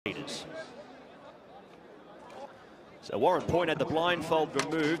So Warren Point had the blindfold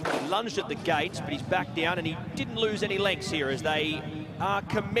removed, lunged at the gates, but he's back down and he didn't lose any lengths here as they are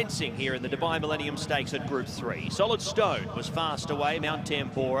commencing here in the Dubai Millennium Stakes at Group 3. Solid Stone was fast away, Mount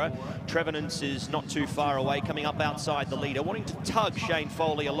Tambora. Trevenance is not too far away, coming up outside the leader, wanting to tug Shane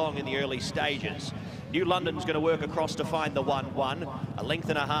Foley along in the early stages. New London's going to work across to find the 1-1. A length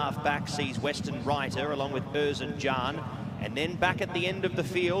and a half back sees Western Writer along with Erzan Jan. And then back at the end of the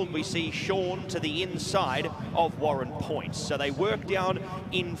field, we see Sean to the inside of Warren Point. So they work down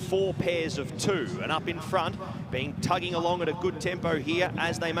in 4 pairs of 2. And up in front, tugging along at a good tempo here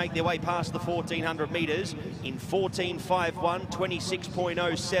as they make their way past the 1,400 metres in 14.51,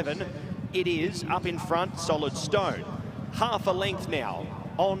 26.07. It is up in front, Solid Stone. Half a length now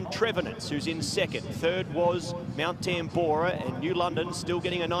on Trevenance, who's in second. Third was Mount Tambora, and New London still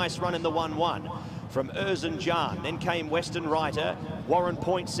getting a nice run in the 1-1. From Erzan Jan, then came Western Writer, Warren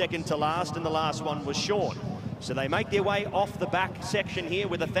Point second to last, and the last one was Sean. So they make their way off the back section here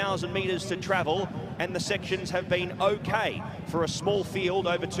with 1,000 metres to travel, and the sections have been okay for a small field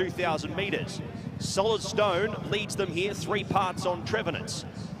over 2,000 metres. Solid Stone leads them here, 3 parts on Trevenance.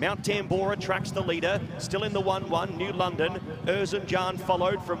 Mount Tambora tracks the leader, still in the 1-1, New London. Erzan Jan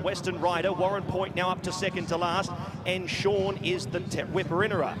followed from Western Rider. Warren Point now up to second to last, and Sean is the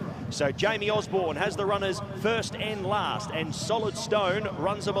whipper-innerer. So Jamie Osborne has the runners first and last, and Solid Stone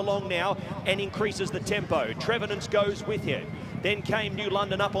runs them along now and increases the tempo. Trevenance goes with him. Then came New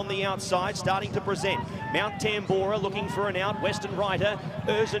London up on the outside, starting to present. Mount Tambora looking for an out. Western Writer,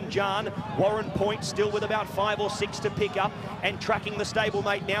 Erzan Jan, Warren Point still with about 5 or 6 to pick up, and tracking the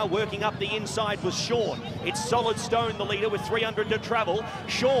stablemate now, working up the inside was Sean. It's Solid Stone, the leader, with 300 to travel.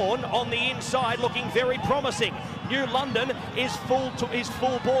 Sean on the inside looking very promising. New London is full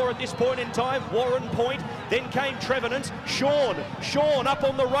bore at this point in time. Warren Point, then came Trevenance. Sean up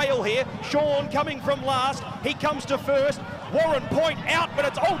on the rail here. Sean coming from last. He comes to first. Warren Point out, but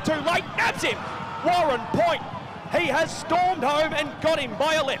it's all too late. Nabs him. Warren Point. He has stormed home and got him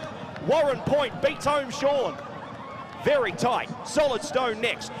by a lip. Warren Point beats home Sean. Very tight. Solid Stone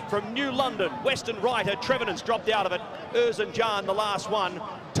next from New London. Western Writer. Trevenance dropped out of it. Erzan Jan, the last one.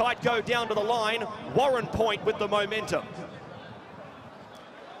 Tight go down to the line. Warren Point with the momentum.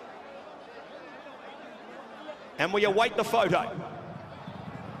 And we await the photo.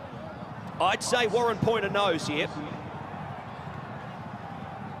 I'd say Warren Point a nose here.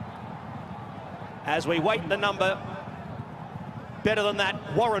 As we wait the number, better than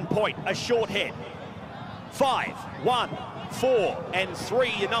that, Warren Point, a short head. 5, 1, 4, and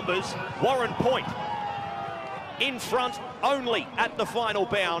 3, the numbers. Warren Point in front only at the final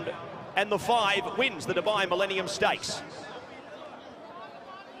bound, and the 5 wins the Dubai Millennium Stakes.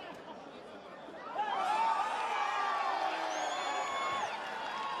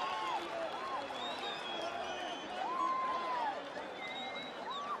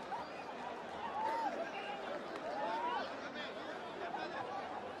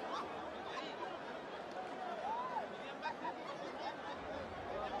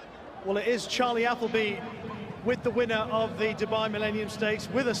 Well, it is T.CAppleby with the winner of the Dubai Millennium Stakes,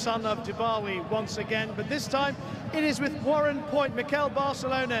 with a son of Dubai once again, but this time it is with Warren Point.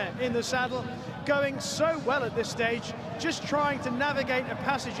 Barzalona in the saddle, going so well at this stage, just trying to navigate a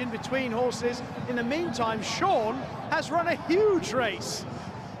passage in between horses. In the meantime, Sean has run a huge race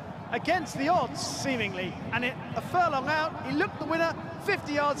against the odds, seemingly, and a furlong out, he looked the winner,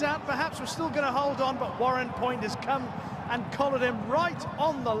 50 yards out, perhaps we're still going to hold on, but Warren Point has come and collared him right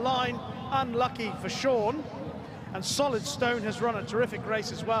on the line. Unlucky for Sean. And Solid Stone has run a terrific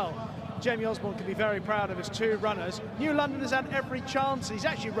race as well. Jamie Osborne can be very proud of his 2 runners. New London has had every chance. He's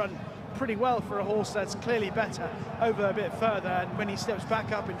actually run pretty well for a horse that's clearly better over a bit further, and when he steps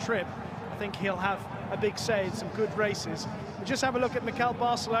back up in trip, I think he'll have a big say in some good races. But just have a look at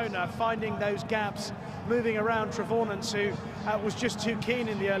Barzalona finding those gaps, moving around Trevornance, who was just too keen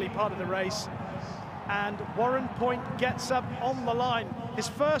in the early part of the race. And Warren Point gets up on the line. His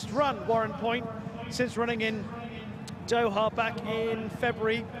first run, Warren Point, since running in Doha back in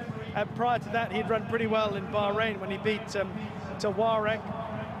February. Prior to that, he'd run pretty well in Bahrain when he beat Tawarek.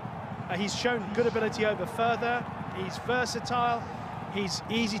 He's shown good ability over further. He's versatile. He's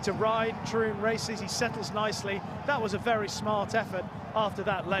easy to ride, true in races. He settles nicely. That was a very smart effort after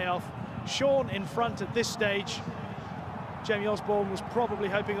that layoff. Sean in front at this stage. Jamie Osborne was probably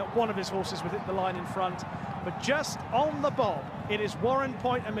hoping that one of his horses would hit the line in front, but just on the bob, it is Warren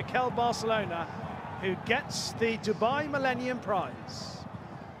Point and Barzalona who gets the Dubai Millennium Prize.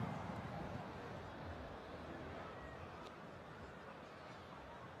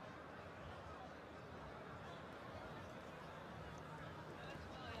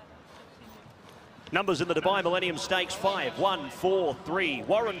 Numbers in the Dubai Millennium Stakes, 5, 1, 4, 3.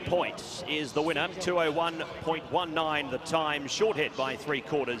 Warren Point is the winner, 2:01.19 the time, short hit by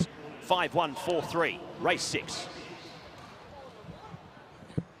 3/4, 5, 1, 4, 3, race 6.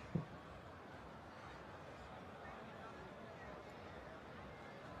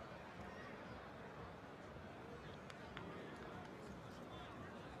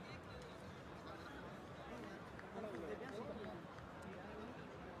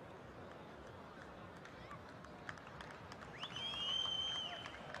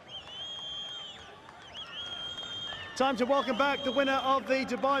 Time to welcome back the winner of the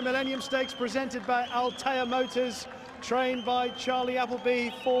Dubai Millennium Stakes, presented by Altea Motors, trained by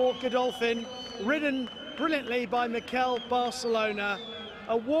T.CAppleby for Godolphin, ridden brilliantly by Barzalona.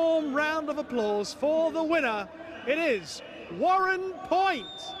 A warm round of applause for the winner. It is Warren Point.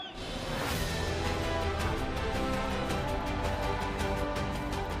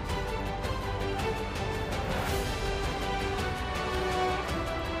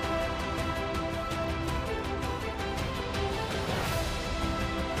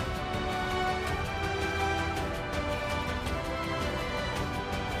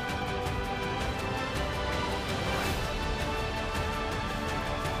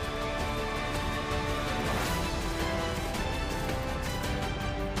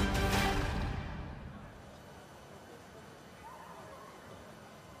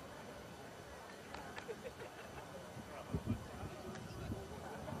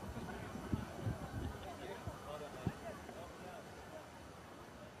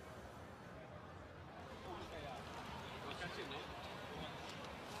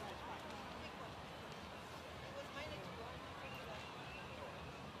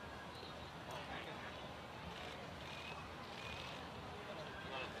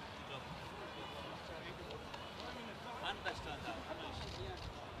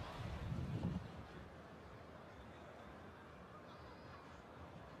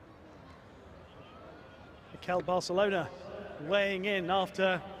 Barzalona weighing in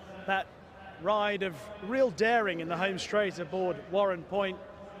after that ride of real daring in the home straight aboard Warren Point.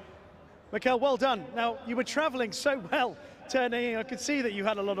 Mikel, well done. Now, you were travelling so well turning in. I could see that you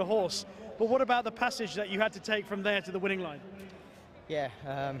had a lot of horse. But what about the passage that you had to take from there to the winning line? Yeah,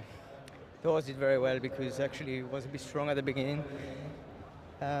 the horse did very well because actually it was a bit strong at the beginning.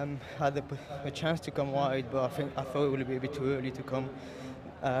 Had a chance to come wide, but I thought it would be a bit too early to come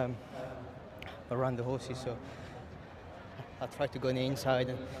around the horses, so I tried to go on the inside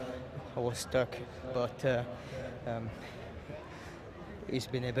and I was stuck, but he's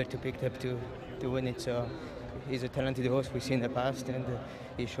been able to pick it up to win it, so he's a talented horse we've seen in the past, and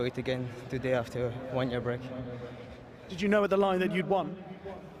he showed it again today after a 1-year break. Did you know at the line that you'd won?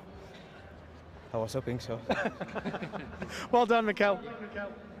 I was hoping so. Well done, Mikel.